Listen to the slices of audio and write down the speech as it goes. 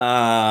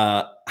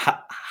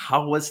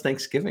How was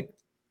Thanksgiving?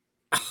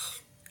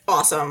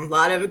 Awesome. A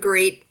lot of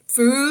great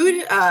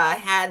food.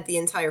 Had the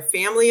entire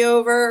family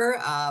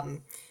over.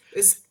 It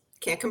was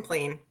can't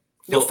complain.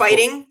 No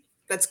fighting.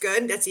 That's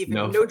good. That's even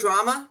no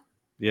drama.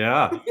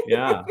 Yeah,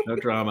 no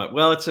drama.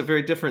 Well, it's a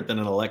very different than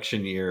an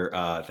election year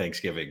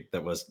Thanksgiving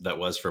that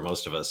was for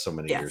most of us so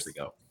many years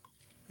ago.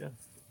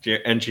 Yeah.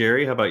 And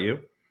Jerry, how about you?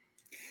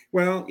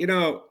 Well,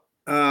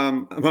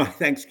 my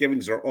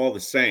Thanksgivings are all the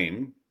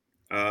same.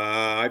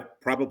 I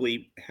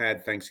probably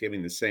had Thanksgiving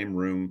in the same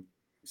room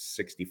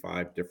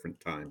 65 different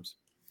times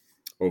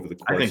over the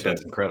course. I think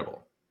that's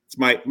incredible. It's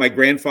my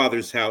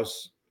grandfather's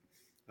house.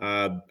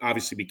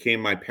 Obviously became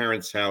my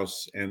parents'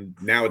 house, and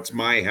now it's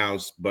my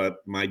house, but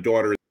my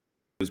daughter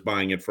is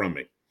buying it from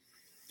me.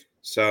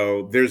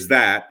 So there's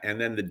that. And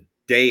then the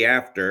day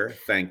after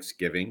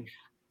Thanksgiving,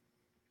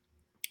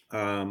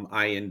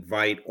 I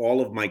invite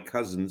all of my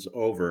cousins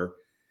over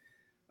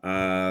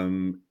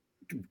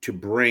to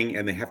bring,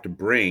 and they have to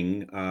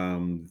bring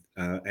an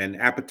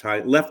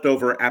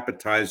leftover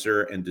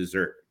appetizer and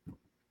dessert,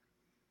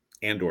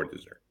 or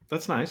dessert.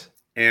 That's nice.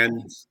 And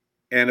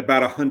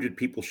about 100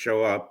 people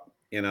show up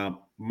in a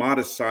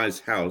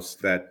modest-sized house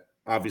that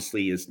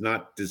obviously is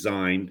not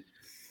designed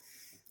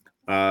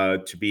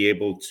to be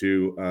able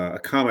to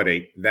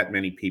accommodate that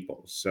many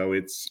people. So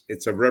it's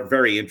a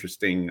very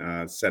interesting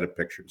set of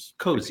pictures.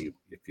 Cozy,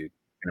 if you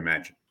can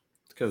imagine.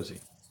 It's cozy.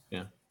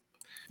 Yeah.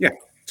 Yeah.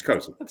 It's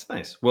cozy. That's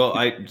nice. Well,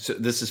 so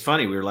this is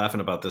funny. We were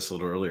laughing about this a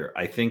little earlier.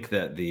 I think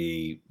that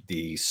the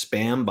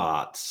spam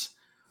bots,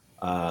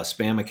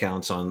 spam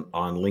accounts on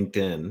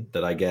LinkedIn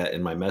that I get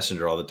in my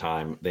messenger all the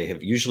time,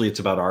 usually it's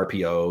about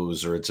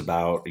RPOs, or it's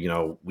about,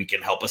 we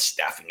can help a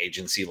staffing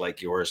agency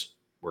like yours.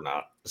 We're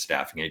not a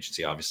staffing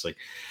agency, obviously.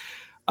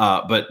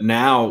 But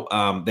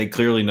now they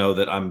clearly know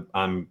that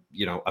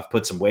I've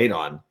put some weight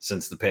on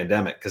since the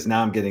pandemic, because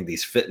now I'm getting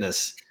these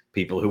fitness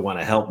people who want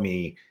to help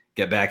me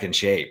get back in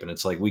shape. And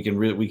it's like, we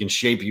can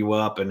shape you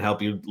up and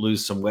help you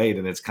lose some weight.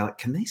 And it's kind of,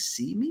 can they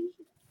see me?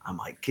 I'm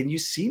like, can you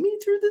see me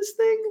through this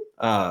thing?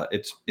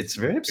 It's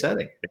very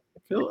upsetting.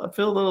 I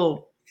feel a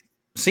little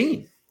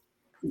seen.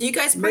 Do you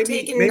guys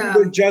partake in? Maybe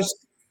they're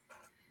just.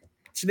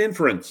 It's an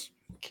inference.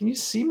 Can you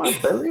see my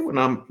belly when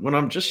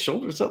I'm just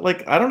shoulders up?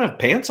 Like, I don't have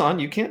pants on.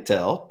 You can't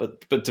tell,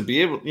 but to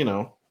be able,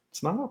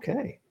 it's not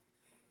okay.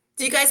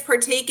 Do you guys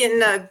partake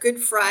in Good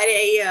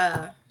Friday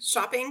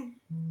shopping?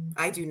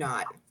 I do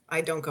not. I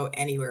don't go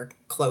anywhere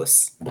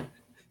close.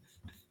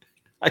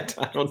 I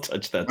don't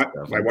touch that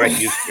stuff. My wife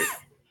used to.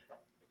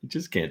 You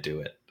just can't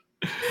do it.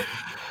 People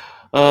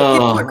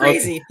are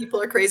crazy. Okay.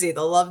 People are crazy.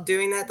 They'll love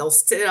doing that. They'll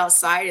sit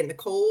outside in the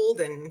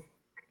cold and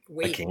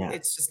wait. I can't.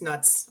 It's just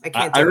nuts. I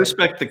can't. I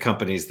respect the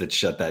companies that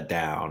shut that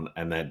down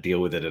and that deal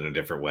with it in a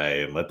different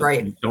way,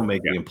 and don't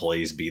make the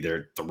employees be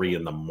there 3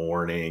 a.m.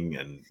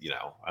 And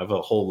I have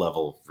a whole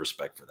level of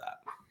respect for that.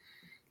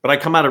 But I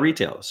come out of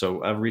retail,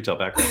 so I have a retail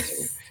background.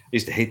 So I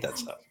used to hate that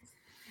stuff.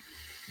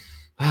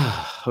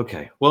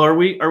 Okay. Well, are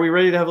we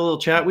ready to have a little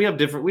chat? We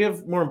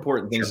have more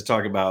important things to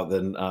talk about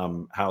than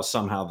how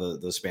somehow the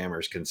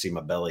spammers can see my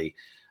belly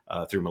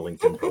through my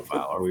LinkedIn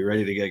profile. Are we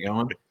ready to get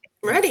going?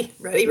 Ready.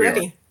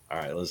 All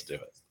right, let's do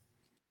it.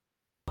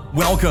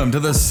 Welcome to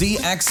the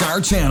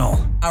CXR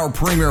channel, our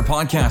premier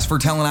podcast for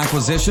talent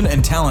acquisition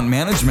and talent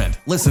management.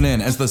 Listen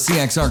in as the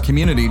CXR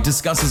community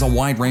discusses a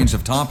wide range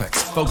of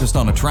topics focused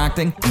on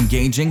attracting,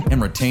 engaging,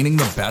 and retaining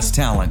the best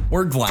talent.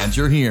 We're glad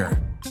you're here.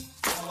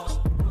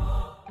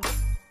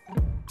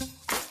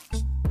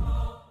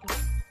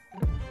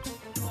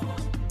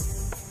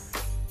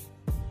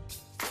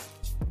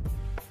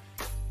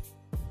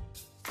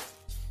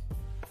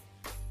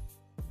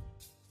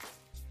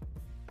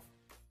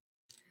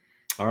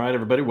 All right,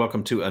 everybody,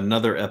 welcome to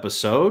another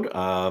episode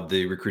of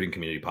the Recruiting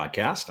Community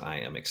Podcast. I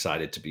am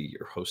excited to be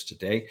your host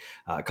today.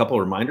 A couple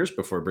of reminders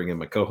before I bring in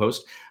my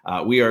co-host.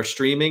 We are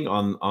streaming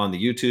on the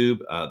YouTube,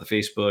 the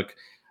Facebook,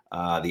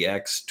 the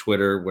X,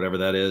 Twitter, whatever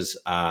that is,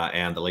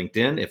 and the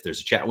LinkedIn. If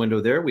there's a chat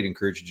window there, we'd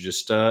encourage you to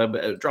just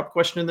drop a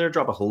question in there,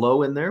 drop a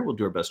hello in there. We'll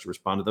do our best to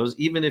respond to those.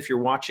 Even if you're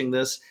watching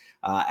this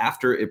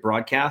after it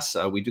broadcasts,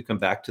 we do come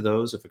back to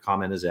those if a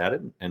comment is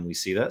added and we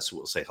see that. So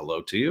we'll say hello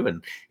to you.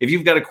 And if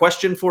you've got a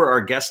question for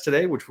our guest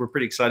today, which we're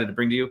pretty excited to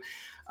bring to you,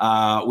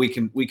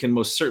 we can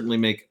most certainly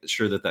make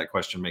sure that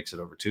question makes it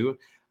over to you.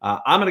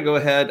 I'm going to go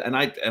ahead, and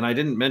I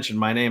didn't mention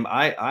my name.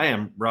 I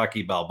am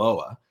Rocky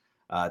Balboa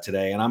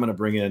today, and I'm going to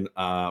bring in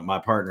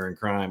my partner in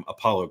crime,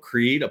 Apollo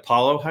Creed.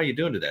 Apollo, how you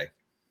doing today?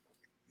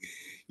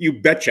 You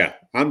betcha.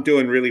 I'm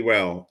doing really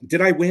well. Did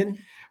I win?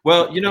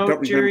 Well,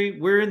 Jerry,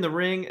 we're in the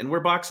ring and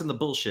we're boxing the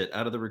bullshit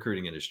out of the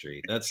recruiting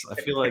industry. I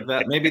feel like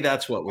that. Maybe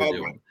that's what we're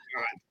doing.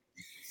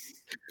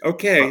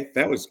 Okay,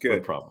 that was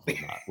good.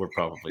 We're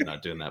probably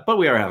not doing that, but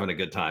we are having a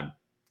good time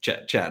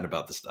chatting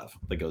about the stuff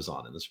that goes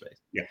on in the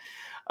space. Yeah.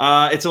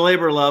 It's a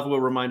labor of love.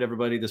 We'll remind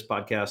everybody this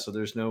podcast, so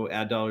there's no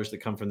ad dollars that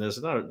come from this.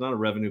 It's not a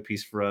revenue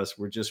piece for us.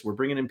 We're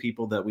bringing in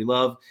people that we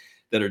love,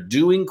 that are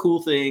doing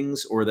cool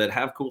things or that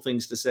have cool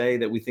things to say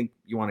that we think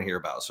you want to hear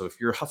about. So if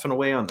you're huffing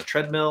away on the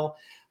treadmill,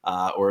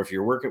 or if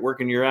you're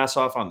working your ass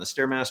off on the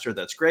Stairmaster,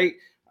 that's great.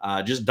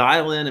 Just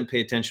dial in and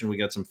pay attention. We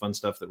got some fun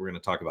stuff that we're going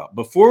to talk about.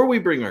 Before we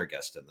bring our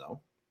guest in, though,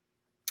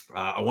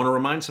 I want to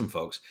remind some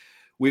folks,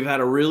 we've had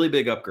a really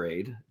big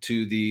upgrade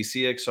to the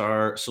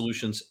CXR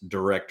Solutions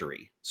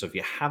directory. So if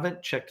you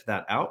haven't checked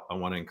that out, I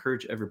want to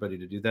encourage everybody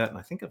to do that. And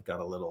I think I've got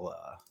a little,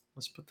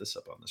 let's put this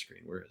up on the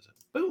screen. Where is it?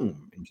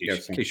 Boom. In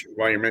case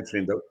while you're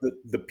mentioning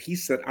the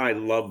piece that I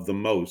love the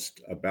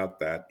most about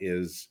that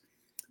is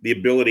the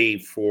ability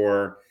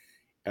for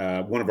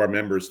one of our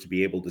members to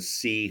be able to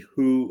see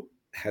who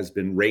has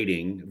been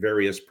rating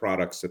various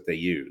products that they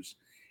use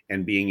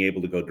and being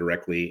able to go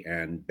directly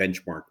and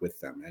benchmark with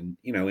them. And,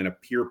 in a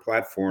peer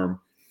platform,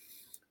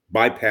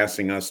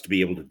 bypassing us to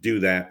be able to do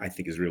that, I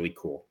think is really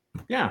cool.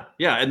 Yeah.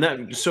 And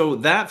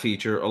that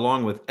feature,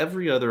 along with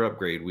every other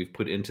upgrade we've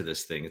put into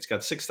this thing, it's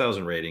got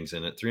 6,000 ratings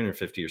in it,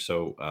 350 or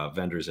so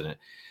vendors in it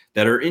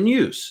that are in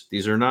use.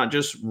 These are not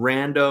just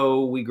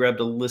rando, we grabbed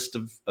a list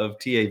of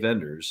TA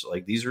vendors.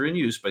 Like, these are in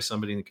use by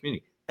somebody in the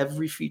community.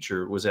 Every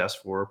feature was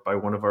asked for by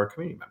one of our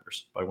community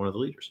members, by one of the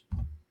leaders.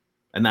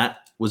 And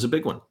that was a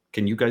big one.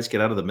 Can you guys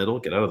get out of the middle,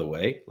 get out of the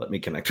way? Let me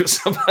connect with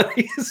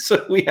somebody.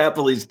 So we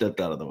happily stepped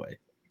out of the way.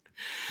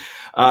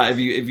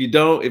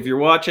 If you're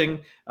watching,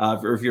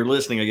 or if you're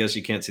listening, I guess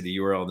you can't see the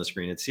URL on the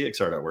screen. It's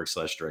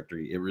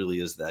cxr.org/directory. It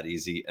really is that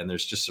easy. And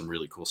there's just some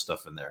really cool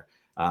stuff in there.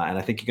 And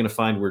I think you're going to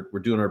find we're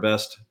doing our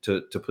best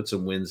to put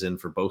some wins in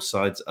for both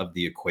sides of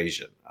the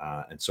equation.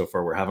 And so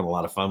far, we're having a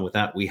lot of fun with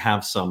that. We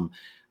have some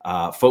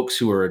folks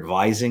who are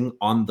advising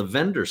on the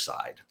vendor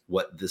side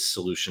what this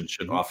solution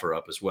should offer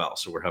up as well.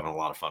 So we're having a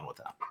lot of fun with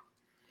that.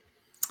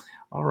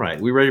 All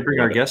right. We ready to bring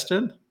our guest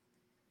in?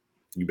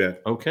 You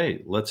bet.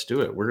 Okay, let's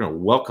do it. We're going to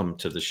welcome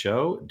to the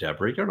show,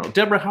 Deborah Yarnall.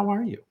 Deborah, how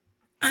are you?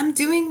 I'm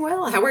doing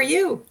well. How are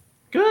you?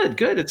 Good.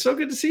 It's so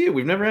good to see you.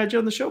 We've never had you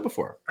on the show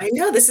before. I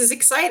know. This is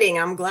exciting.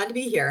 I'm glad to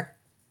be here.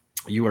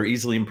 You are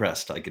easily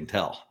impressed, I can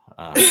tell.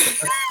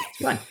 It's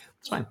fine.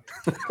 It's fine.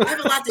 I have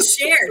a lot to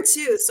share,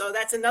 too. So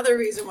that's another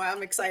reason why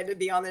I'm excited to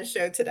be on this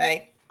show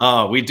today.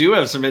 We do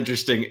have some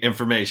interesting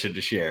information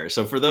to share.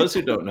 So for those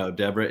who don't know,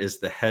 Deborah is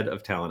the head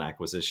of talent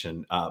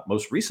acquisition,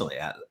 most recently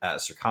at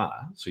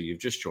Circana. So you've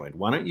just joined.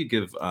 Why don't you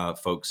give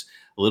folks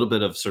a little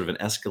bit of sort of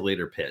an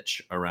escalator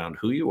pitch around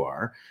who you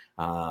are,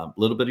 a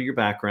little bit of your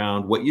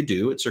background, what you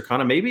do at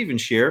Circana, maybe even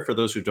share for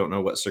those who don't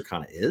know what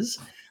Circana is,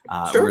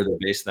 Sure. where they're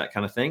based, that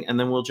kind of thing. And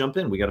then we'll jump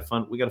in. We got a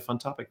fun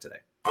topic today.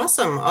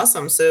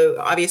 Awesome. So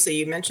obviously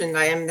you mentioned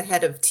I am the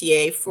head of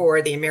TA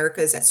for the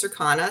Americas at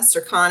Circana.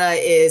 Circana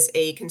is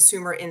a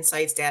consumer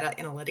insights data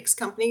analytics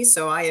company.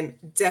 So I am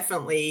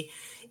definitely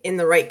in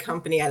the right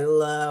company. I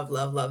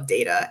love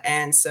data.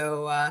 And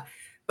so,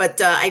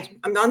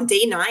 I'm on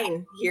day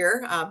 9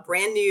 here,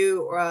 brand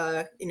new,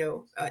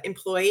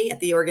 employee at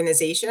the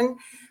organization.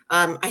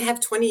 I have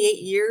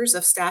 28 years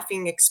of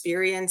staffing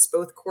experience,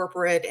 both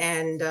corporate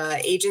and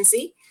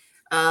agency.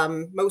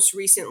 Most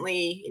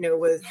recently,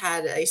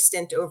 had a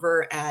stint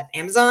over at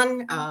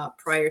Amazon.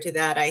 Prior to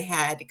that, I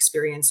had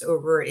experience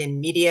over in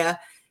media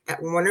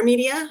at Warner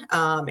Media,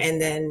 and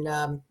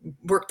then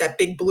worked at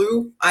Big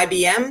Blue,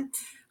 IBM.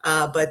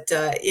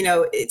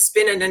 It's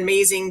been an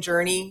amazing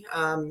journey,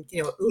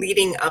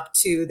 leading up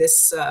to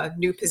this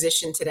new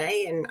position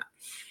today. And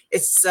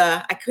it's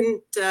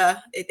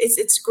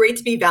great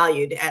to be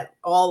valued at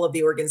all of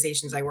the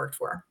organizations I worked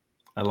for.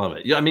 I love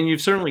it. Yeah, I mean,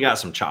 you've certainly got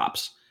some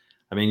chops.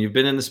 I mean, you've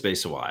been in the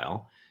space a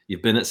while.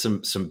 You've been at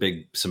some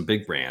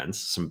big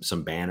brands,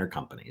 some banner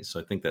companies. So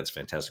I think that's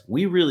fantastic.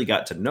 We really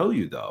got to know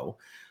you, though,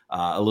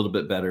 a little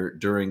bit better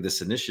during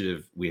this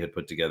initiative we had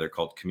put together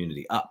called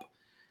CommunityUP.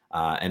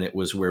 And it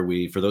was where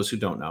for those who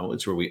don't know,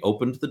 it's where we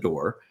opened the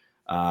door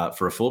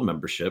for a full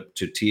membership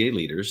to TA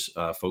leaders,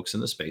 folks in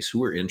the space who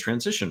were in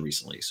transition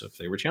recently. So if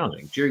they were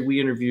challenging, Jerry, we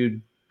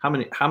interviewed, how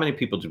many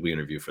people did we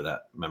interview for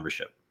that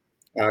membership?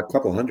 A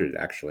couple hundred,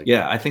 actually.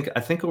 Yeah, I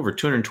think over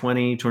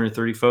 220,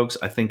 230 folks.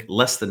 I think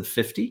less than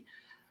 50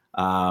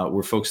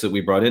 were folks that we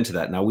brought into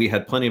that. Now, we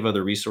had plenty of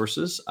other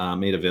resources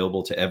made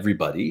available to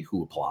everybody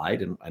who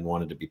applied and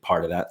wanted to be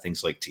part of that.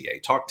 Things like TA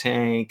Talk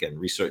Tank and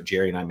research.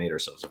 Jerry and I made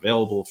ourselves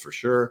available for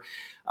sure.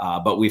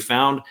 But we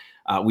found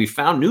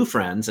new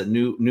friends and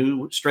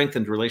new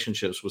strengthened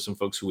relationships with some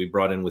folks who we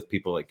brought in with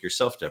people like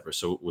yourself, Deborah.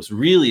 So it was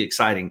really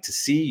exciting to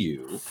see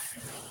you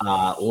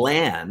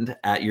land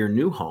at your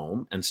new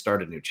home and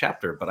start a new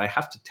chapter. But I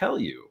have to tell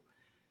you,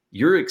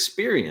 your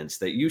experience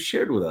that you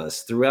shared with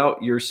us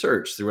throughout your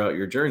search, throughout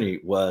your journey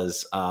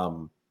was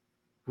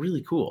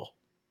really cool.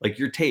 Like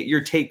your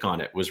take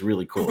on it was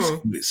really cool.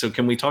 Mm-hmm. So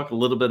can we talk a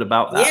little bit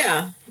about that?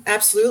 Yeah,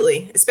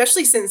 absolutely.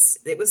 Especially since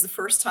it was the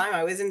first time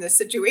I was in this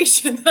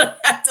situation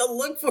that I had to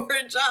look for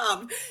a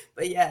job.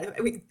 But yeah,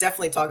 we could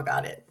definitely talk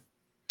about it.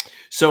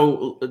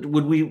 So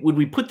would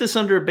we put this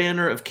under a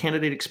banner of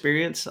candidate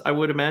experience, I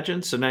would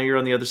imagine? So now you're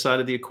on the other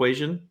side of the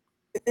equation?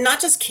 Not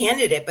just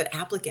candidate, but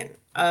applicant,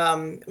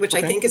 which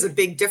I think is a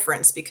big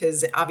difference,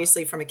 because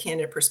obviously from a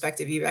candidate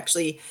perspective, you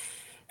actually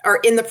are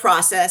in the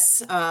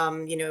process.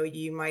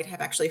 You might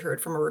have actually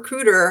heard from a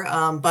recruiter,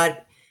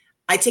 but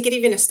I take it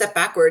even a step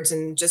backwards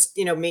and just,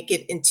 make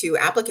it into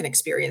applicant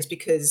experience,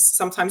 because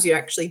sometimes you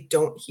actually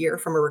don't hear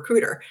from a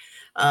recruiter.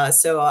 I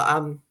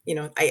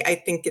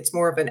think it's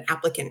more of an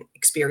applicant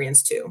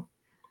experience too.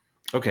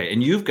 Okay,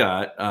 and you've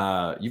got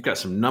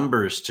some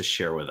numbers to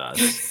share with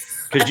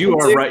us, because you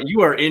are right. You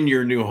are in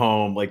your new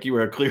home, like you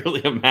are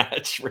clearly a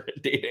match for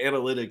data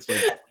analytics.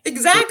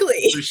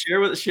 Exactly. So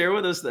share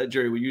with us that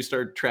journey when you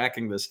started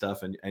tracking this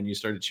stuff and you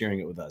started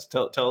sharing it with us.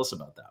 Tell us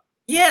about that.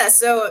 Yeah,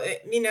 so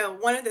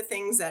one of the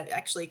things that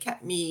actually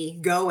kept me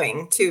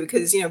going too,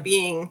 because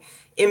being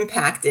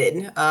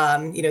impacted,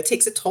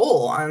 takes a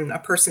toll on a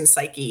person's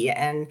psyche,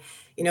 and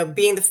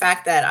being the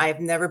fact that I've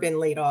never been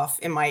laid off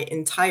in my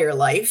entire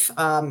life,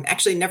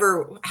 actually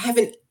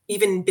haven't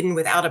even been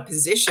without a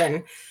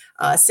position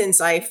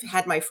since I've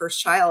had my first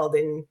child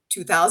in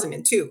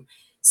 2002.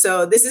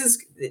 So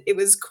it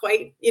was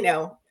quite,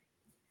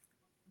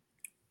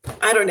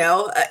 I don't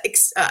know.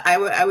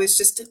 I was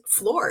just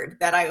floored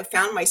that I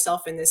found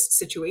myself in this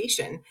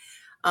situation.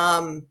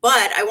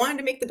 But I wanted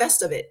to make the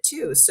best of it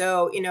too.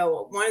 So,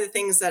 one of the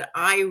things that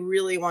I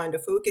really wanted to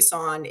focus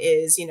on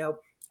is,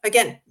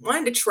 again,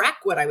 wanted to track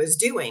what I was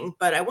doing,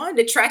 but I wanted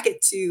to track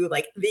it to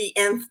like the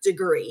nth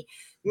degree,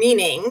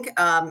 meaning,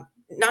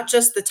 not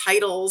just the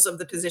titles of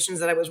the positions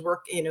that I was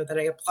that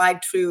I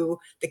applied to,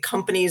 the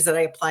companies that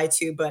I applied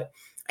to, but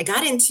I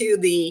got into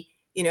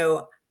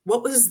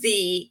what was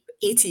the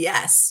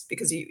ATS,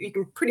 because you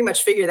can pretty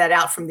much figure that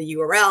out from the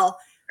URL.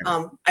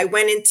 I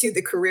went into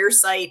the career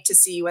site to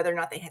see whether or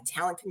not they had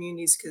talent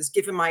communities, because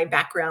given my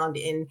background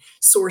in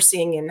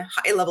sourcing and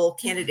high level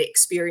candidate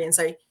experience,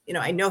 I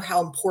know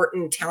how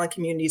important talent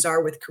communities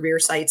are with career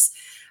sites.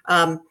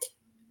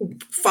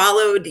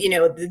 Followed,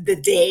 the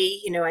day,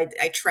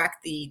 I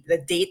tracked the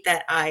date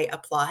that I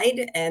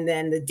applied, and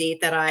then the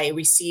date that I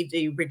received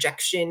a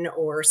rejection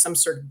or some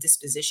sort of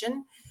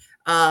disposition.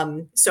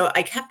 So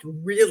I kept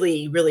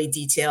really, really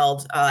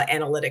detailed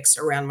analytics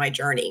around my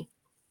journey.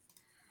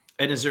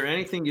 And is there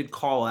anything you'd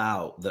call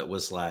out that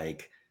was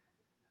like,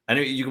 I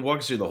know you can walk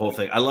us through the whole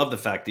thing. I love the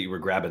fact that you were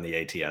grabbing the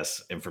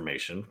ATS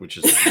information, which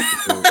is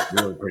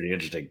really pretty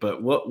interesting.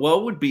 But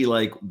what would be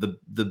like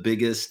the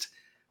biggest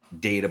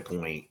data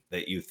point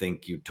that you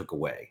think you took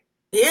away?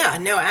 Yeah,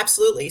 no,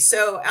 absolutely.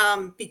 So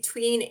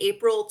between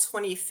April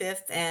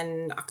 25th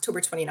and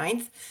October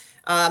 29th,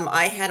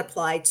 I had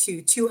applied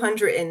to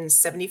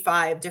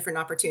 275 different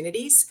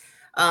opportunities,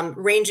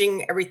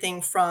 ranging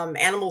everything from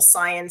animal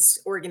science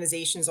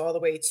organizations all the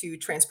way to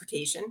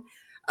transportation.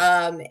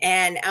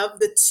 And of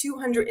the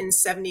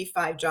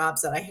 275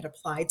 jobs that I had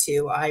applied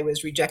to, I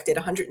was rejected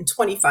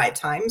 125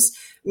 times,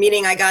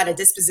 meaning I got a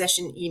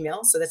disposition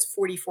email. So that's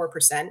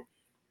 44%.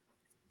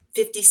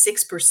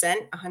 56%,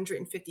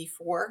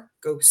 154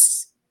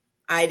 ghosts.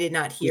 I did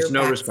not hear There's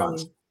no back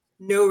response. from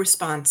no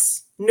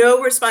response.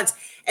 No response.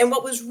 And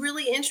what was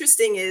really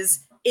interesting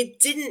is it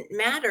didn't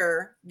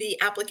matter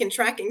the applicant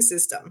tracking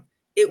system.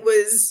 It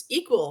was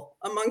equal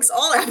amongst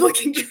all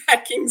applicant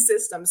tracking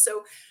systems.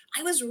 So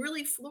I was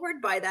really floored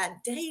by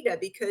that data,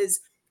 because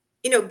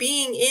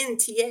being in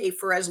TA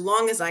for as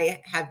long as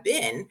I have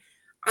been,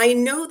 I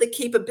know the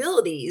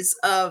capabilities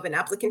of an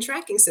applicant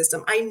tracking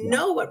system. I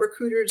know what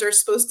recruiters are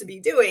supposed to be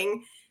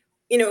doing,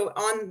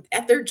 on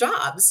at their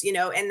jobs,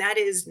 and that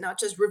is not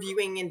just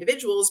reviewing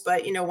individuals,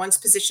 but once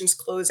positions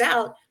close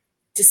out,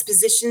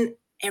 disposition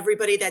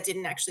everybody that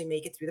didn't actually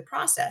make it through the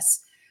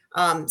process.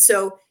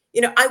 So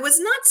I was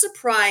not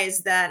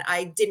surprised that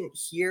I didn't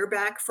hear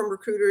back from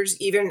recruiters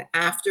even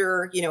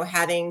after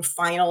having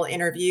final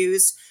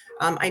interviews.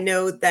 I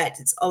know that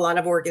a lot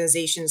of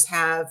organizations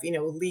have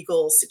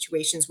legal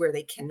situations where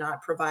they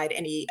cannot provide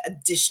any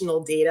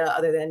additional data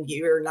other than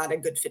you're not a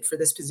good fit for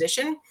this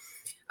position.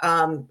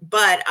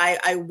 But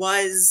I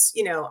was,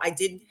 I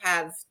did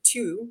have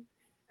two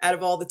out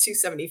of all the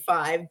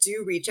 275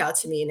 do reach out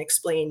to me and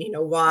explain,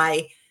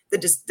 why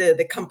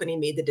the company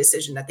made the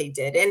decision that they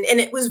did, and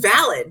it was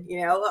valid.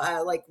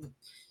 Like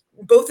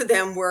both of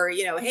them were,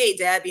 hey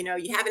Deb, you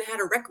haven't had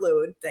a rec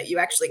load that you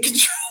actually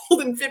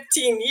controlled in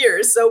 15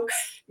 years, so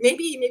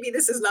maybe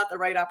this is not the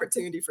right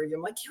opportunity for you.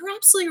 I'm like, you're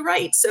absolutely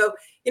right. So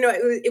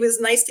it was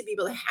nice to be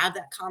able to have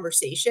that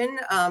conversation.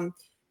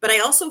 But I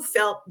also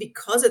felt,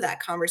 because of that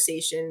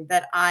conversation,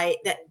 that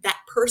that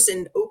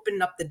person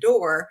opened up the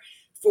door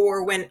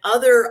for when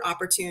other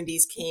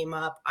opportunities came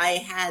up. I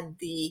had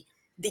the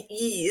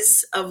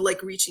ease of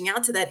like reaching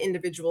out to that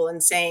individual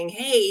and saying,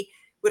 hey,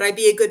 would I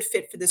be a good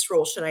fit for this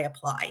role? Should I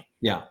apply?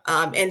 Yeah.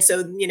 And so,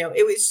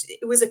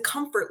 it was a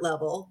comfort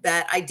level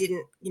that I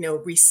didn't,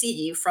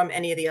 receive from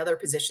any of the other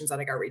positions that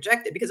I got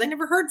rejected, because I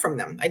never heard from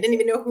them. I didn't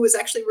even know who was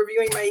actually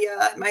reviewing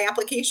my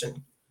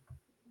application.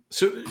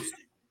 So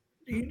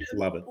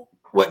Love it.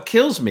 What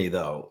kills me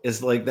though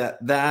is like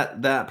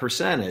that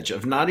percentage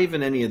of not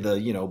even any of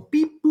the,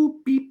 beep,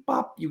 boop, beep,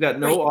 bop. You got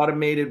no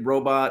automated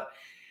robot,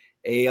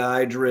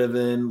 AI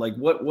driven, like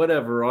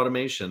whatever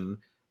automation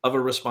of a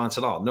response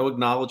at all. No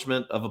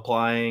acknowledgement of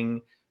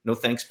applying. No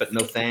thanks, but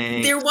no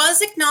thanks. There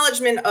was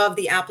acknowledgement of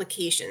the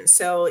application.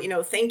 So,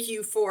 thank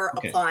you for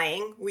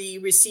applying. We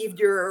received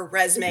your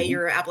resume,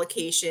 your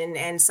application,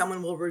 and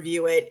someone will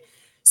review it.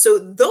 So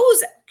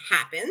those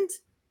happened,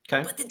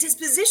 Okay. but the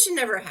disposition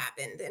never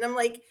happened. And I'm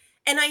like,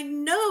 and I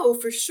know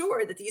for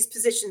sure that these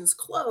positions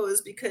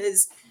closed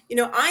because,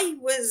 I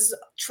was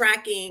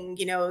tracking,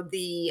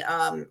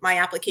 the my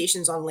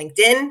applications on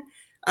LinkedIn,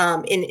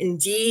 in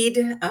Indeed,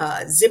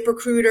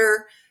 ZipRecruiter,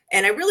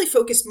 and I really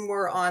focused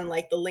more on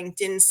like the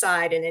LinkedIn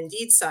side and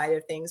Indeed side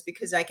of things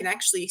because I can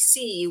actually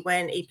see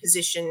when a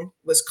position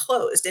was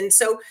closed. And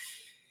so,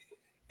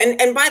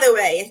 and by the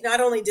way, not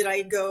only did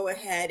I go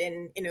ahead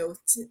and,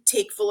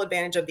 take full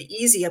advantage of the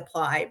easy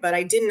apply, but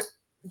I didn't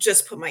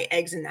just put my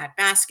eggs in that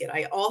basket.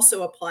 I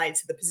also applied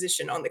to the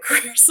position on the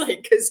career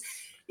site because,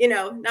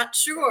 not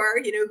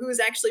sure, who's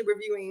actually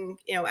reviewing,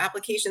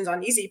 applications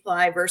on easy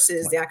apply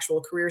versus the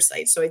actual career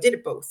site. So I did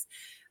it both.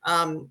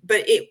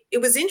 But it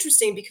was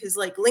interesting because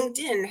like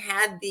LinkedIn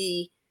had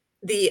the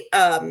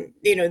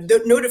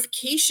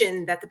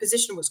notification that the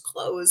position was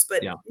closed,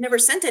 but never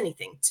sent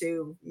anything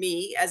to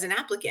me as an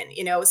applicant,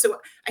 so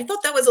I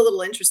thought that was a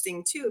little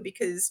interesting too,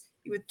 because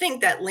you would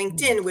think that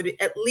LinkedIn would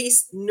at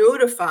least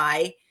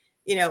notify,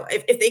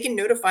 if they can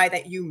notify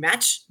that you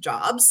match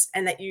jobs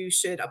and that you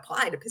should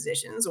apply to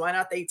positions, why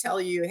not they tell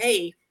you,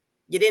 hey,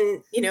 you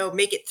didn't,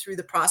 make it through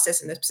the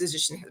process and the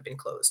position has been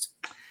closed.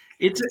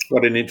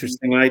 What an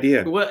interesting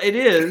idea. Well, it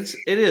is.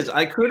 It is.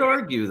 I could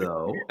argue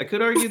though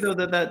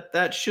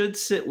that should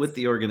sit with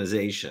the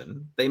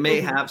organization. They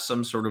may have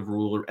some sort of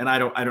rule, and I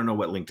don't know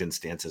what LinkedIn's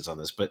stance is on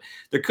this, but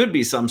there could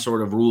be some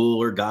sort of rule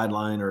or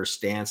guideline or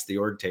stance the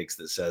org takes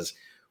that says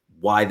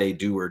why they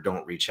do or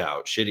don't reach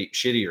out,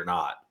 shitty or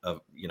not,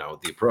 of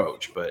the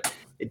approach. But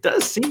it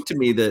does seem to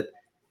me that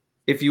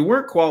if you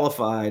weren't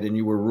qualified and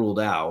you were ruled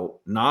out,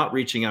 not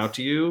reaching out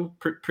to you,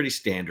 pretty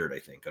standard, I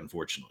think,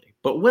 unfortunately.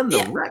 But when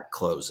the rec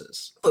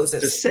closes,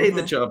 to say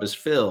the job is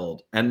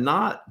filled and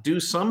not do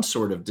some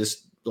sort of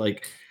disposition,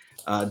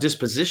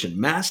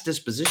 mass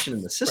disposition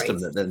in the system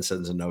that then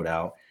sends a note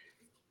out,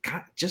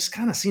 just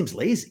kind of seems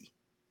lazy.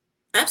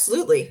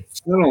 Absolutely.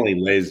 It's not only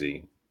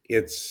lazy,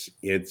 it's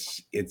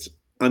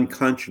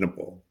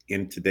unconscionable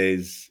in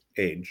today's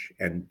age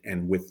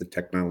and with the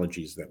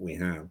technologies that we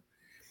have.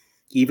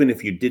 Even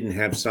if you didn't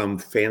have some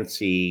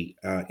fancy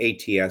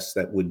ATS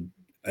that would,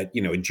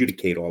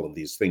 adjudicate all of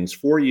these things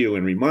for you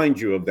and remind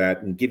you of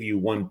that and give you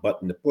one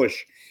button to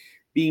push,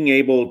 being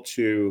able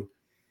to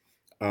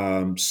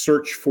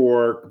search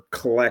for,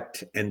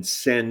 collect, and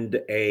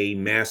send a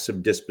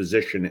massive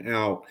disposition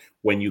out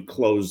when you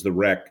close the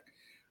rec,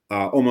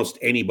 almost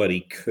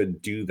anybody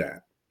could do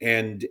that.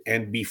 And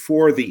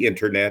before the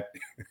internet,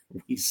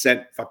 we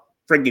sent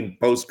frigging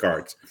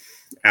postcards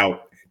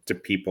out to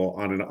people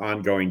on an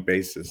ongoing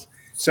basis.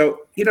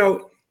 So,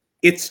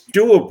 it's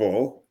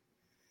doable.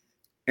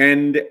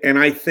 And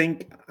I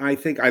think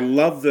I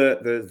love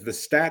the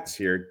stats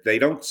here. They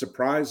don't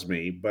surprise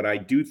me, but I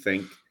do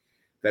think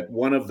that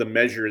one of the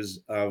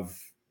measures of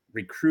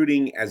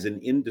recruiting as an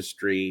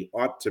industry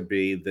ought to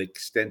be the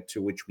extent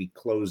to which we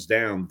close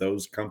down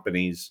those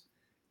companies'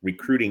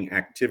 recruiting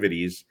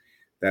activities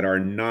that are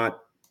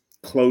not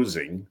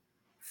closing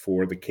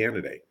for the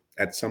candidate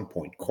at some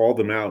point. Call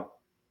them out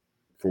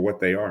for what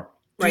they are.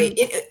 Right.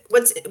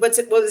 What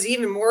was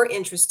even more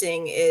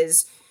interesting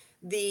is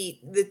the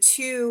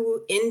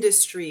two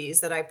industries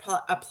that I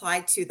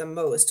applied to the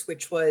most,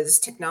 which was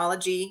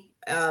technology,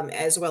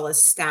 as well as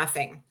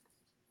staffing.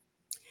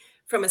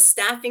 From a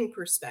staffing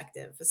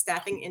perspective, a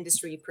staffing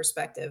industry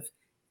perspective,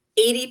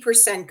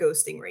 80%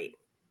 ghosting rate.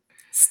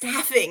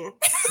 Staffing.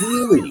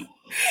 Really?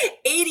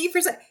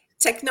 80%.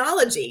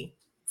 Technology,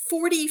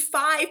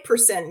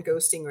 45%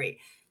 ghosting rate.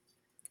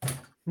 Come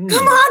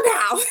on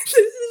now. This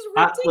is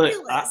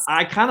ridiculous.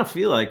 I kind of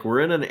feel like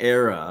we're in an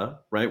era,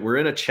 right? We're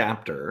in a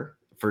chapter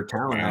for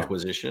talent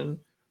acquisition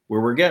where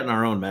we're getting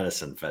our own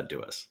medicine fed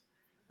to us,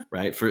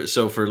 right?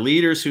 For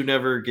leaders who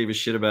never gave a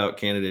shit about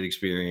candidate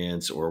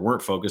experience or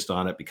weren't focused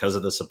on it because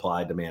of the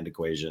supply demand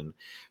equation,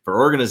 for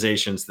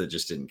organizations that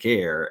just didn't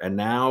care. And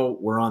now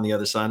we're on the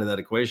other side of that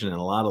equation. And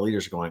a lot of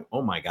leaders are going,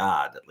 oh my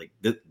God, like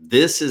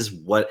this is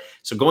what,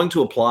 so going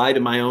to apply to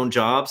my own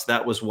jobs,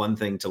 that was one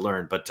thing to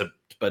learn, but to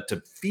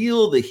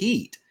feel the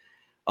heat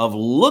of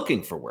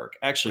looking for work,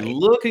 actually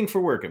looking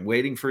for work and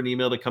waiting for an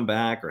email to come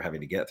back or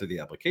having to get through the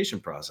application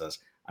process.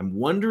 I'm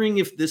wondering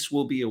if this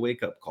will be a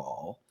wake-up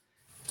call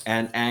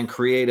and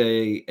create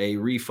a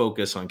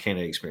refocus on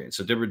candidate experience.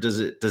 So Deborah, does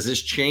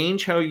this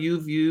change how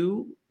you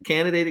view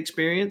candidate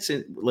experience?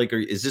 Or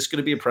is this going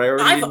to be a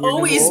priority? I've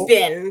always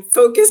been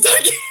focused on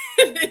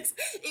candidates.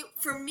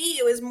 For me,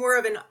 it was more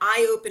of an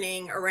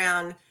eye-opening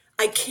around,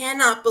 I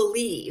cannot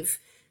believe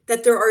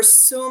that there are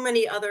so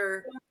many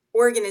other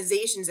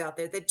organizations out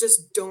there that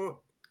just don't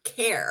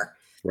care.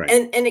 Right.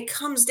 And it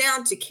comes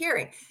down to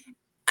caring.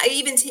 I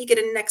even take it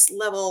a next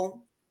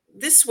level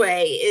this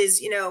way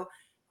is,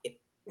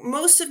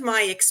 most of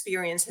my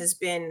experience has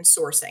been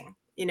sourcing,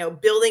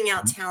 building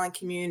out talent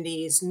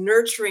communities,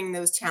 nurturing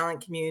those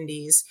talent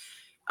communities.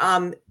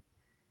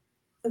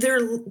 They're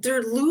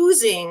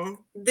losing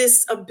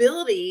this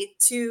ability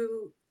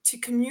to to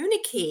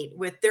communicate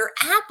with their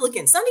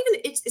applicants.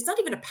 It's not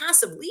even a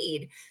passive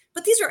lead,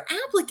 but these are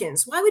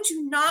applicants. Why would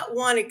you not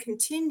want to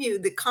continue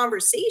the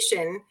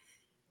conversation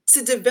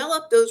to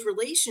develop those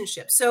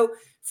relationships? So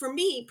for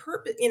me,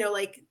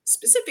 like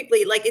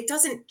specifically, like it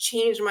doesn't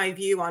change my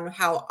view on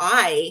how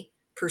I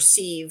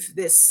perceive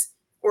this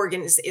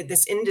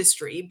this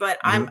industry, but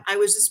I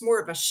was just more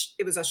of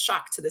it was a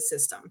shock to the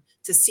system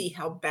to see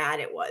how bad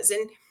it was.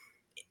 And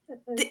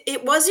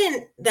it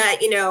wasn't that,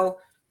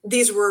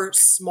 these were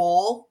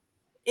small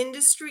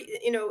industry,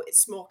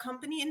 small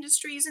company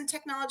industries in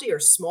technology or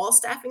small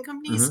staffing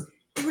companies.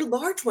 They were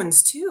large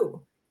ones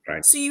too.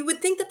 Right. So you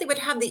would think that they would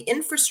have the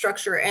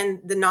infrastructure and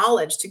the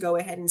knowledge to go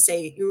ahead and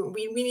say,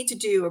 we need to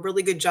do a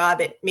really good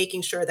job at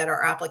making sure that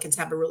our applicants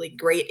have a really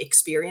great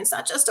experience,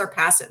 not just our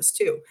passives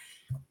too.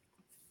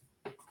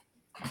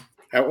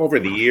 Over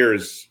the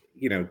years,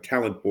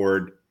 Talent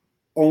Board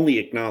only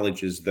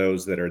acknowledges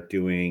those that are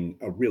doing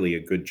a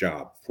good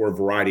job for a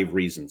variety of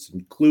reasons,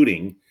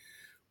 including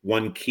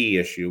one key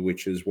issue,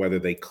 which is whether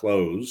they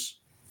close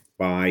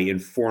by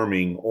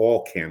informing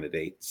all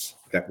candidates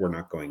that we're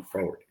not going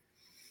forward.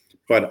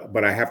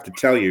 But I have to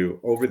tell you,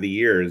 over the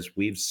years,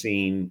 we've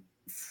seen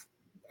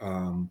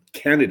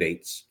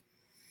candidates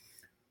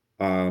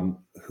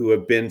who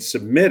have been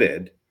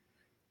submitted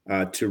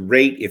to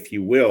rate, if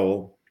you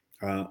will,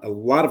 a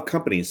lot of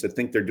companies that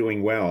think they're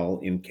doing well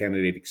in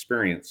candidate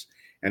experience.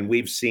 And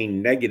we've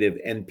seen negative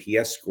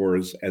NPS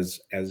scores as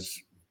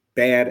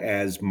bad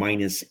as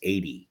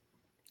 -80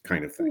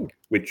 kind of thing,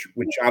 which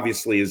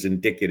obviously is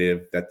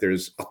indicative that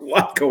there's a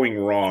lot going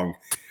wrong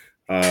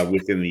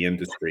within the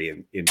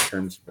industry in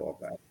terms of all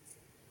that.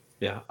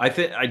 Yeah,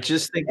 I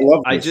just think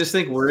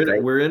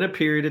we're in a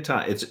period of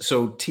time.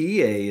 So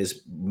TA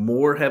is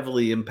more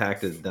heavily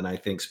impacted than I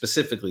think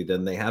specifically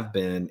than they have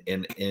been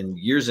in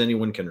years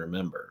anyone can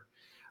remember,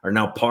 are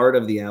now part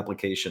of the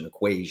application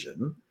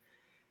equation.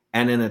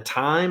 And in a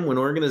time when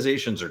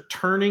organizations are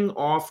turning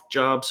off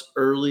jobs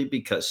early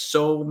because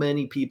so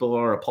many people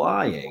are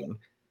applying,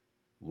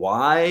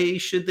 why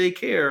should they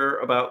care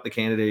about the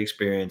candidate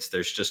experience?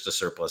 There's just a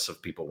surplus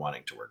of people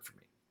wanting to work for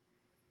me.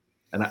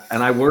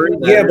 And I worry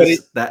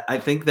that I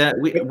think that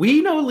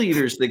we know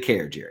leaders that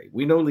care, Jerry.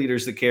 We know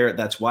leaders that care.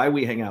 That's why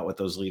we hang out with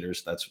those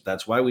leaders.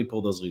 That's why we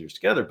pull those leaders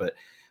together. But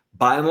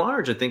by and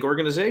large, I think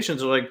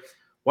organizations are like,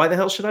 why the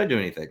hell should I do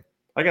anything?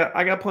 I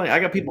got plenty. I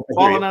got people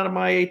falling out of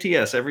my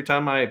ATS every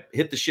time I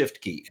hit the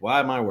shift key. Why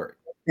am I worried?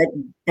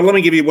 But let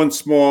me give you one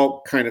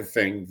small kind of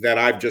thing that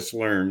I've just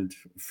learned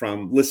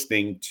from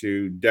listening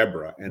to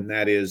Deborah. And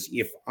that is,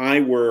 if I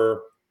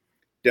were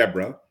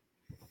Deborah,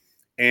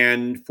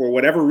 and for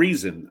whatever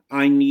reason,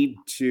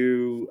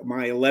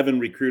 my 11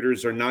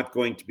 recruiters are not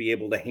going to be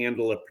able to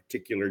handle a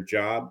particular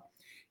job,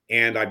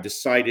 and I've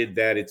decided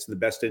that it's in the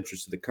best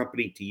interest of the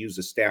company to use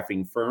a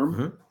staffing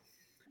firm.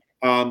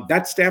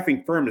 That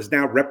staffing firm is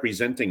now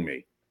representing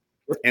me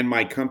and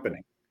my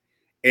company.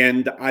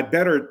 And I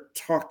better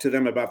talk to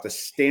them about the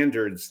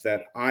standards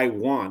that I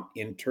want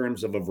in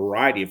terms of a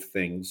variety of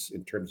things,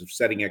 in terms of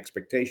setting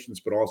expectations,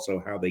 but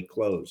also how they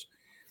close.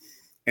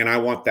 And I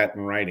want that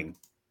in writing.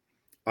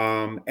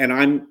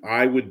 And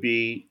I would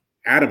be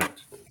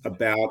adamant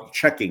about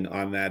checking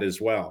on that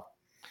as well.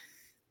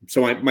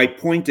 So my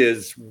point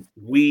is,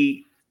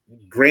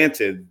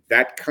 granted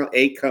that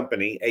a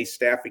company, a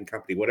staffing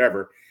company,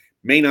 whatever,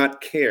 may not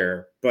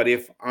care, but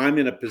if I'm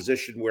in a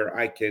position where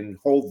I can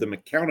hold them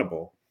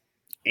accountable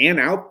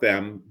and out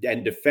them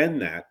and defend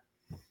that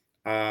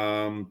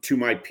to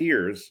my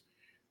peers,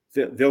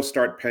 they'll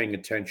start paying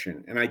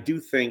attention. And I do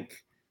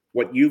think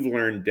what you've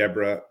learned,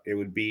 Deborah, it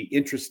would be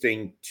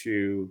interesting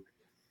to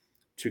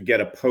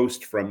get a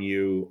post from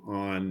you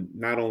on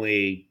not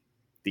only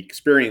the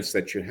experience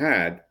that you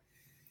had,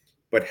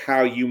 but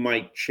how you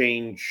might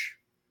change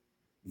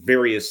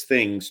various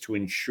things to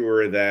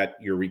ensure that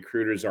your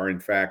recruiters are in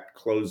fact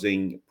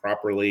closing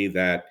properly,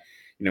 that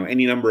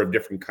any number of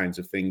different kinds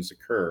of things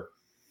occur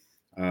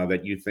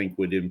that you think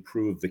would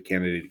improve the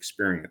candidate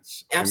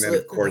experience. Absolutely. And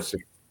then of course,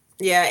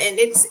 yeah, and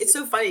it's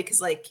so funny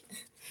because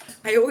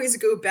I always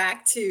go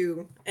back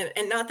to,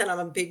 and not that I'm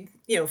a big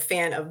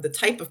fan of the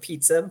type of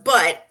pizza,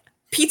 but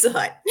Pizza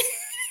Hut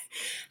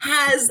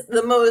has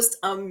the most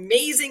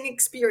amazing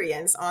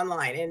experience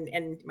online,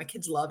 and my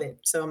kids love it.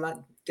 So I'm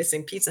not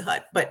dissing Pizza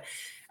Hut, but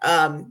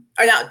or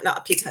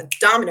not Pizza Hut,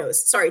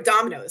 Domino's. Sorry,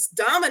 Domino's.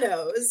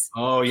 Domino's.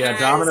 Oh yeah,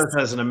 Domino's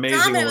has an amazing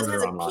Domino's order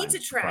has a online pizza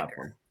tracker.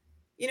 platform.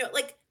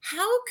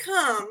 How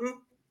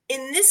come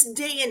in this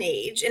day and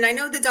age, and I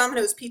know the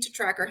Domino's pizza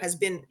tracker has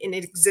been in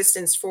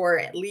existence for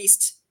at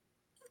least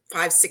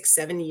 5, 6,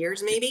 7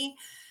 years, maybe,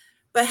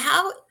 but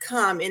how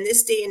come in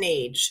this day and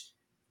age,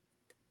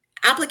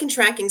 applicant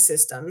tracking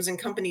systems and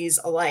companies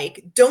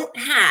alike don't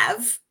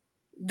have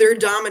their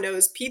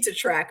Domino's pizza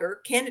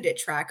tracker, candidate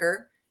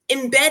tracker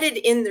embedded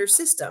in their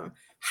system?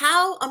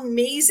 How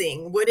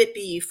amazing would it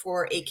be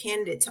for a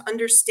candidate to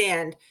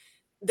understand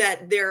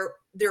that their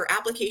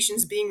application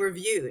is being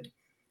reviewed,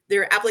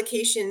 their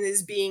application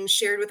is being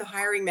shared with a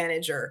hiring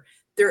manager,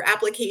 their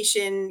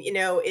application,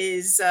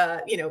 is,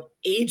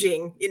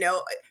 aging,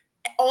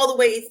 all the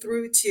way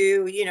through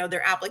to,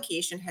 their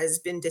application has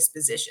been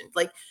dispositioned.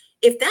 Like,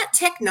 if that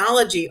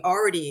technology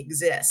already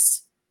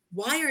exists,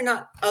 why are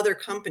not other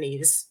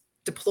companies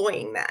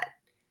deploying that?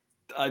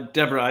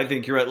 Deborah, I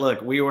think you're right.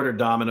 Look, we ordered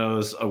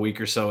Domino's a week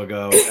or so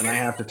ago, and I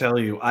have to tell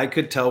you, I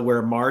could tell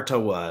where Marta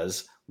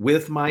was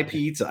with my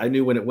pizza. I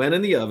knew when it went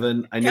in the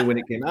oven. I knew when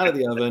it came out of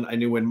the oven. I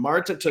knew when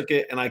Marta took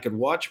it, and I could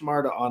watch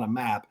Marta on a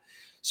map.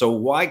 So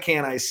why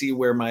can't I see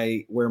where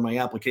my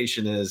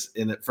application is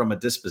in it from a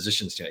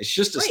disposition standpoint? It's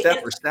just a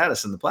step or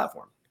status in the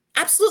platform.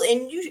 Absolutely.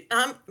 And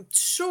I'm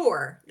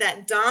sure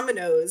that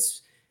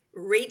Domino's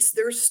rates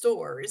their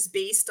stores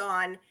based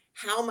on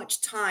how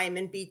much time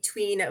in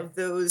between of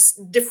those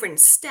different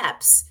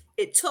steps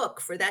it took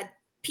for that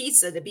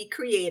pizza to be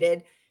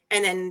created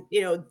and then,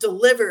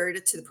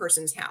 delivered to the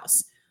person's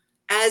house.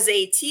 As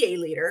a TA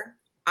leader,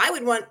 I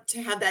would want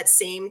to have that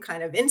same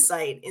kind of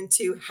insight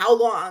into how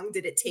long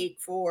did it take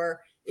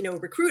for,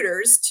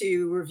 recruiters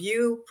to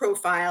review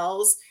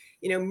profiles,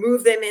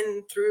 move them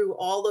in through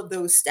all of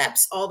those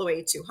steps all the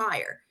way to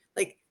hire.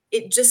 Like,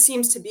 it just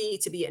seems to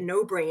be a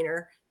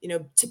no-brainer,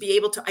 to be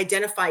able to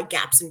identify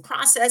gaps in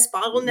process,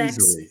 bottlenecks.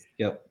 Easily.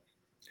 Yep.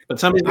 But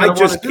somebody's I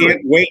just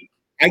can't wait.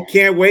 I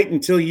can't wait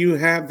until you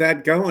have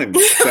that going,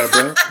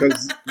 Deborah,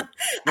 because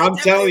I'm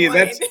telling you,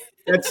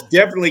 that's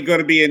definitely going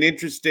to be an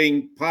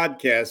interesting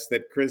podcast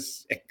that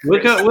Chris we'll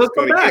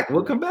come back.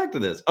 We'll come back to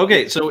this.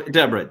 Okay, so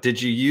Deborah,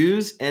 did you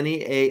use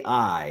any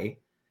AI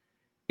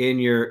in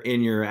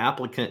your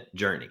applicant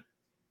journey?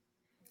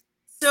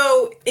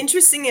 So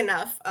interesting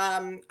enough,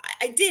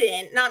 I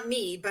didn't, not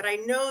me, but I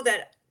know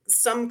that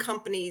some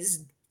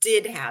companies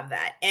did have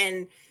that,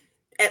 and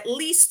at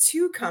least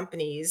 2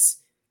 companies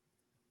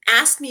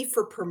asked me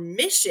for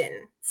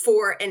permission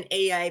for an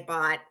AI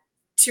bot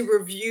to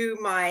review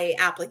my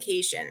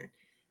application.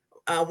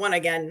 One,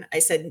 again, I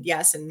said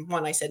yes, and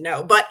one I said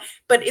no. But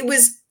it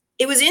was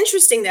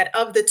interesting that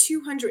of the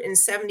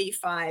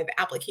 275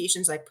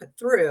 applications I put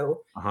through,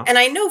 and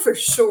I know for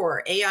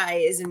sure AI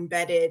is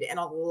embedded in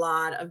a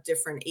lot of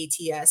different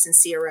ATS and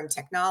CRM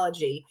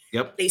technology.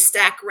 Yep. They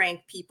stack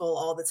rank people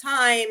all the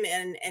time,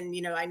 and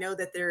I know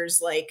that there's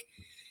like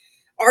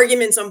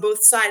arguments on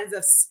both sides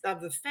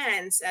of the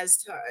fence as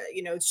to,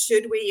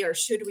 should we or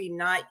should we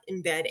not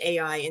embed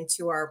AI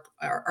into our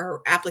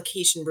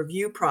application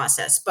review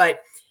process.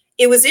 But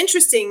it was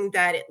interesting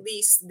that at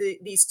least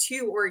these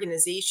 2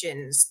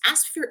 organizations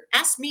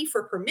asked me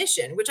for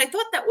permission, which I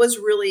thought that was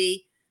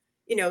really,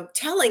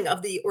 telling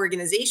of the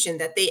organization,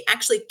 that they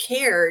actually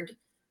cared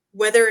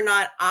whether or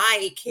not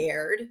I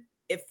cared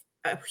if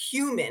a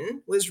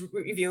human was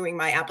reviewing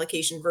my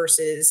application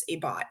versus a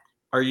bot.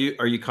 Are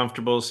you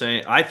comfortable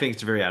saying? I think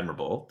it's very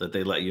admirable that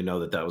they let you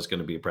know that was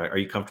going to be a practice. Are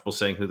you comfortable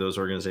saying who those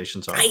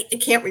organizations are? I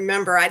can't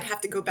remember. I'd have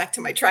to go back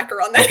to my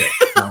tracker on that.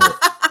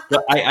 Okay.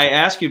 Well, I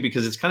ask you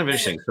because it's kind of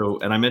interesting. So,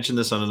 and I mentioned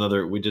this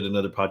on we did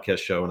another podcast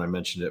show, and I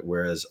mentioned it.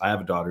 Whereas I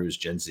have a daughter who's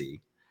Gen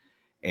Z,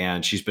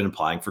 and she's been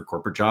applying for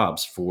corporate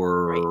jobs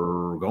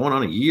for going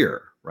on a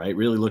year, right?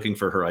 Really looking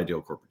for her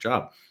ideal corporate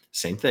job.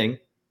 Same thing.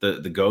 The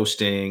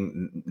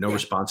ghosting, no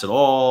response at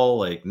all,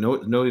 like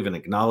no even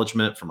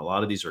acknowledgement from a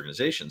lot of these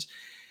organizations.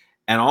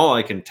 And all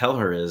I can tell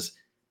her is,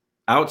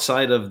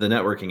 outside of the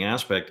networking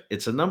aspect,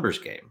 it's a numbers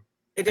game.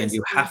 And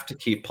you have to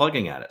keep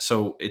plugging at it.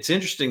 So it's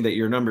interesting that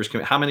your numbers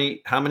how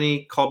many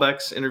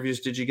callbacks,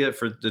 interviews did you get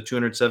for the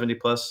 270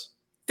 plus?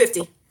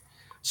 50.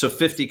 So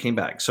 50 came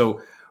back.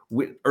 So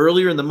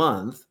earlier in the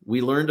month,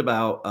 we learned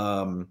about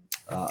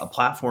a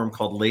platform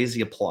called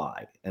Lazy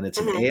Apply, and it's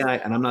an AI,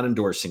 and I'm not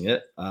endorsing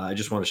it. I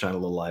just want to shine a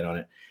little light on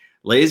it.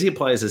 Lazy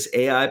Apply is this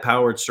AI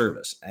powered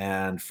service,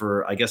 and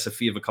for, I guess, a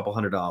fee of a couple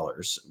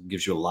 $100,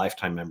 gives you a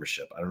lifetime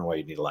membership. I don't know why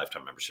you need a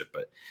lifetime membership,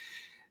 but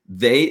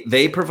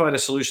they provide a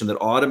solution that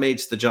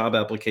automates the job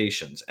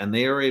applications, and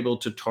they are able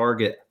to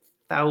target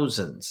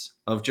thousands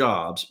of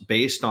jobs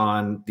based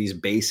on these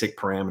basic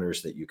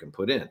parameters that you can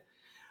put in.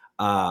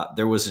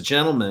 There was a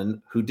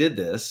gentleman who did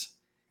this.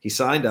 He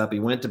signed up, he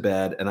went to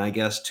bed, and I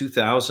guess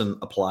 2,000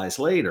 applies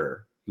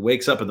later. He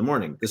wakes up in the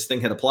morning. This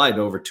thing had applied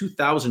to over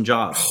 2,000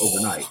 jobs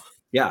overnight.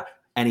 Yeah.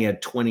 And he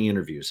had 20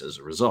 interviews as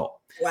a result.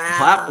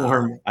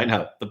 Wow.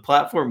 The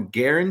platform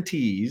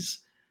guarantees,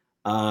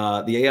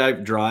 the AI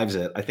drives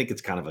it. I think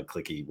it's kind of a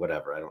clicky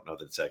whatever. I don't know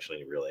that it's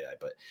actually a real AI,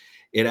 but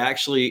it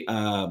actually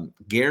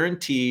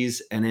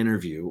guarantees an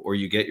interview or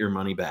you get your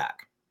money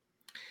back.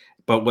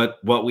 But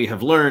what we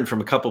have learned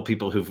from a couple of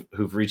people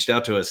who've reached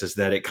out to us is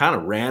that it kind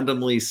of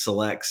randomly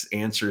selects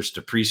answers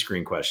to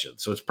pre-screen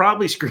questions. So it's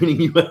probably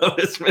screening you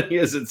out as many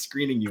as it's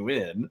screening you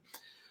in.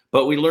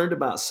 But we learned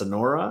about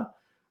Sonara,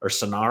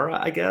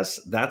 I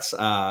guess. That's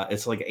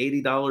it's like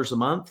 $80 a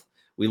month.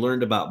 We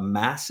learned about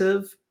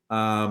Massive.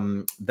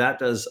 That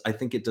does, I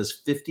think it does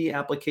 50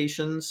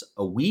 applications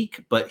a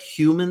week, but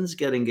humans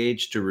get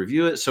engaged to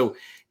review it. So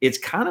it's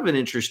kind of an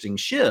interesting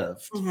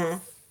shift.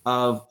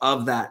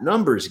 Of that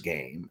numbers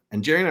game.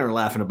 And Jerry and I were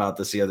laughing about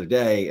this the other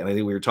day, and I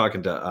think we were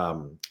talking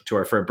to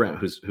our friend Brent,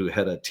 who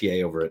had a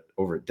TA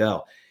over at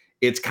Dell.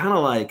 It's kind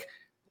of like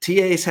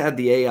TAs had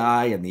the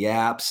AI and the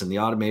apps and the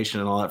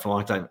automation and all that for a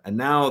long time. And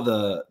now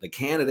the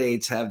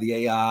candidates have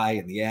the AI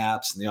and the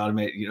apps and the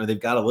automate, they've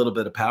got a little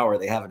bit of power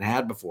they haven't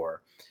had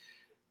before.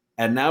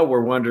 And now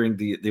we're wondering,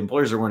 the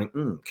employers are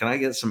wondering, can I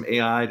get some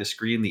AI to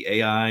screen the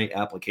AI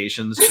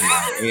applications to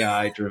my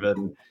AI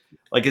driven?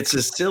 Like, it's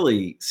a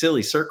silly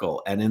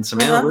circle. And in some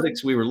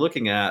analytics we were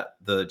looking at,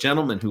 the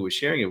gentleman who was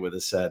sharing it with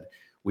us said,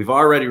 we've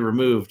already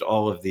removed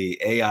all of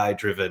the AI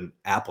driven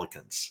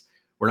applicants.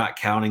 We're not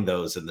counting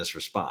those in this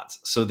response.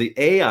 So the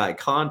AI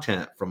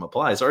content from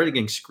Apply is already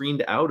getting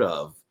screened out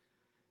of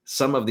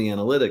some of the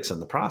analytics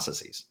and the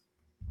processes.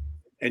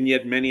 And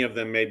yet many of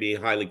them may be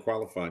highly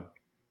qualified.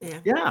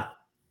 Yeah.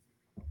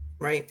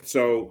 Right.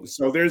 So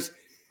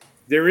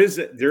there is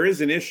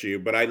an issue,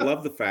 but I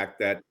love the fact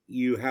that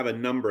you have a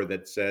number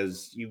that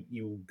says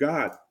you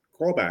got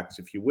callbacks,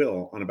 if you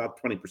will, on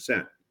about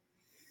 20%.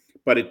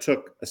 But it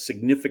took a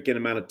significant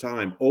amount of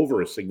time,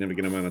 over a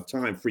significant amount of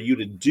time, for you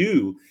to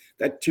do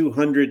that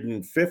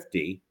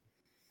 250,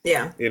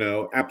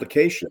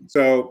 application.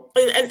 So,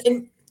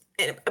 and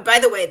by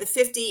the way, the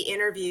 50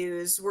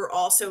 interviews were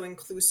also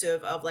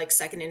inclusive of like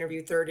second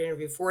interview, third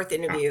interview, fourth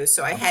interview.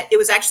 So it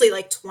was actually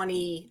like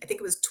 20, I think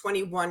it was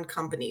 21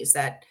 companies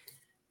that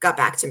got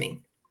back to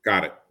me.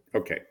 Got it.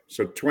 Okay.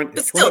 So 20.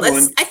 But still,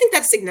 I think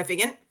that's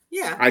significant.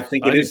 Yeah. I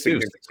think it is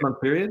significant.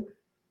 6-month period.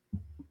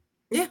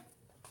 Yeah.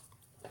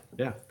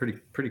 Yeah,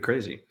 pretty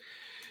crazy.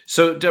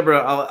 So, Deborah,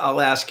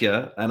 I'll ask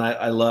you, and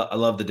I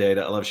love the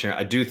data. I love sharing.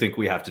 I do think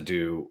we have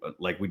to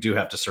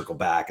circle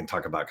back and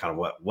talk about kind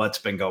of what's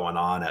been going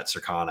on at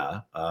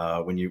Circana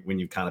when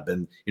you've kind of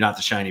been, you're not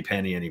the shiny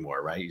penny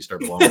anymore, right? You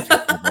start blowing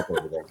up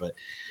over there.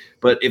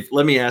 But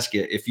let me ask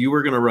you, if you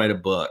were going to write a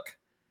book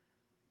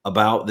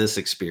about this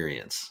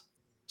experience,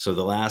 so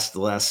the last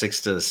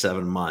 6 to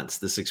 7 months,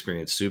 this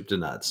experience, soup to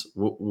nuts,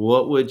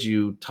 what would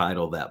you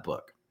title that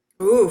book?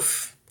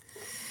 Oof.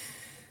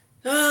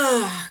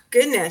 Oh,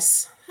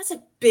 goodness. That's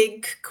a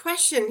big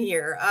question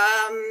here.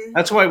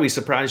 That's why we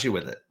surprised you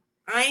with it.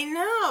 I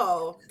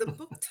know. The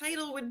book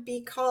title would be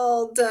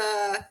called,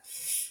 I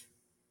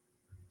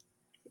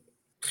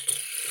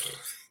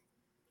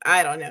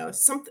don't know,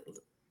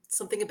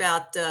 something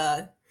about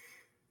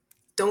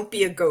don't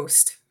be a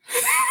ghost.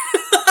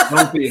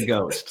 Don't be a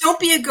ghost. Don't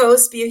be a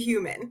ghost, be a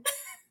human.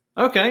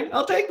 Okay,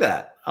 I'll take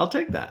that. All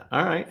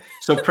right.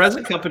 So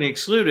present company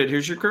excluded.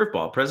 Here's your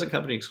curveball. Present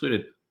company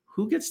excluded.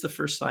 Who gets the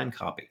first signed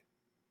copy?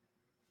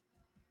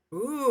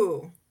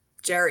 Ooh,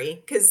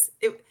 Jerry, because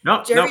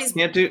Jerry's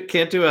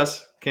can't do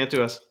us.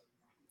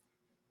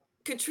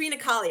 Katrina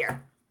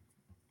Collier.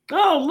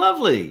 Oh,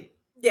 lovely.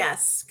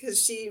 Yes,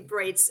 because she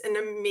writes an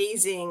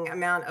amazing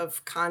amount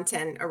of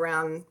content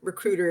around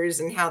recruiters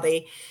and how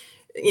they,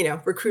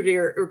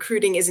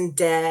 recruiting isn't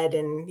dead,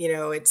 and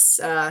it's.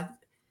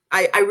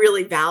 I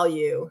really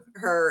value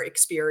her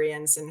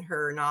experience and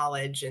her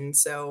knowledge, and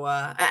so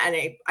and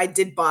I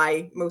did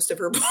buy most of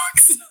her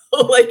books.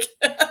 So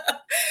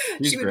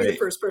she would be the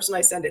first person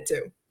I send it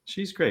to.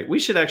 She's great. We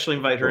should actually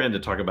invite her in to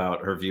talk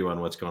about her view on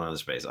what's going on in the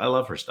space. I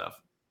love her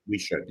stuff. We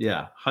should.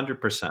 Yeah,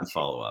 100%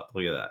 follow up.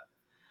 Look at that.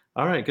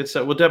 All right, good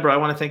stuff. Well, Deborah, I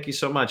want to thank you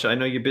so much. I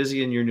know you're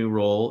busy in your new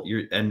role,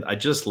 and I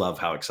just love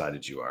how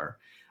excited you are.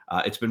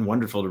 It's been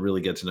wonderful to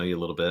really get to know you a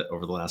little bit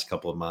over the last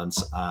couple of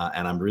months,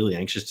 and I'm really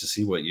anxious to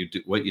see what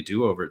you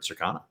do over at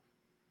Circana.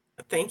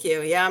 Thank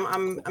you. Yeah,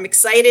 I'm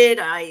excited.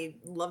 I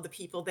love the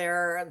people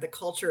there. The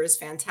culture is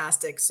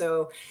fantastic.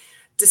 So,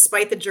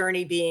 despite the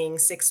journey being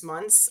 6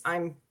 months,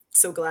 I'm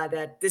so glad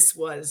that this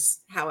was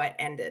how it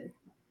ended.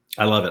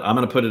 I love it. I'm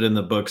going to put it in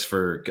the books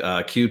for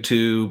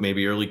Q2,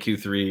 maybe early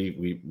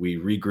Q3. We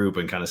regroup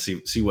and kind of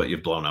see what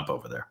you've blown up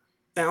over there.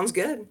 Sounds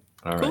good.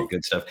 All right,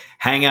 good stuff.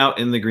 Hang out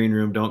in the green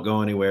room. Don't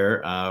go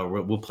anywhere.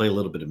 We'll play a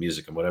little bit of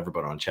music and whatever,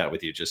 but I'll chat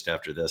with you just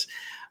after this.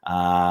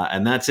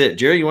 And that's it.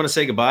 Jerry, you want to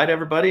say goodbye to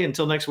everybody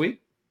until next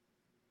week?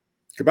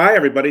 Goodbye,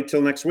 everybody.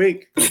 Till next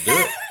week. Let's do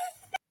it.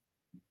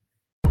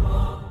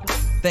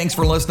 Thanks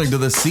for listening to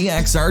the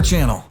CXR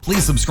channel.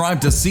 Please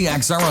subscribe to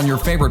CXR on your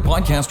favorite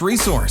podcast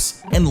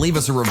resource and leave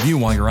us a review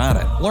while you're at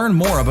it. Learn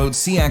more about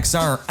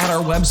CXR at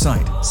our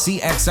website,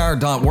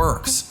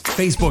 cxr.works,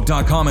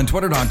 facebook.com and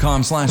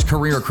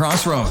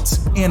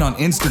twitter.com/careercrossroads, and on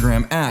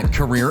Instagram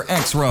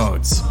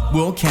 @careerxroads.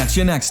 We'll catch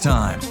you next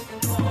time.